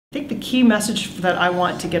key message that I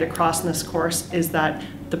want to get across in this course is that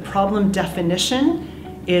the problem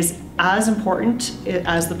definition is as important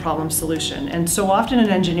as the problem solution. And so often in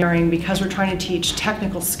engineering, because we're trying to teach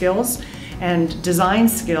technical skills and design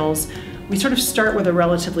skills, we sort of start with a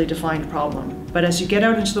relatively defined problem. But as you get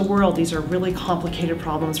out into the world, these are really complicated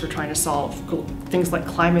problems we're trying to solve. Things like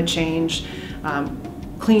climate change,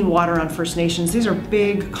 clean water on First Nations. These are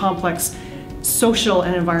big, complex social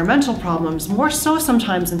and environmental problems, more so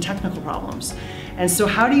sometimes than technical problems. And so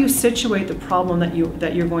how do you situate the problem that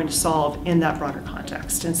you're going to solve in that broader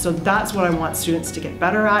context? And so that's what I want students to get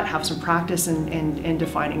better at, have some practice in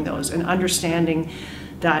defining those and understanding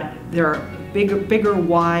that there are bigger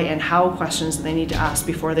why and how questions that they need to ask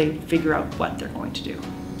before they figure out what they're going to do.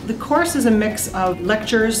 The course is a mix of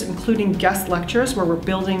lectures, including guest lectures, where we're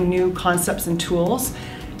building new concepts and tools.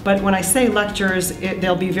 But when I say lectures,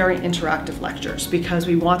 they'll be very interactive lectures because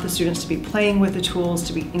we want the students to be playing with the tools,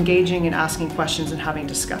 to be engaging and asking questions and having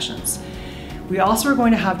discussions. We also are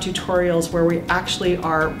going to have tutorials where we actually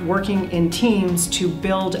are working in teams to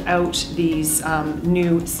build out these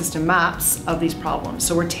new system maps of these problems.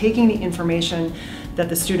 So we're taking the information that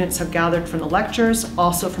the students have gathered from the lectures,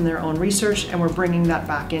 also from their own research, and we're bringing that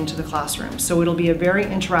back into the classroom. So it'll be a very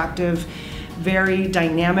interactive, very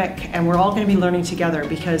dynamic, and we're all going to be learning together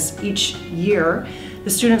because each year the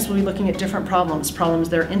students will be looking at different problems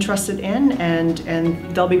they're interested in, and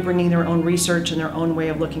they'll be bringing their own research and their own way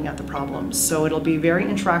of looking at the problems. So it'll be very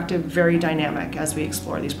interactive, very dynamic as we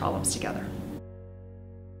explore these problems together.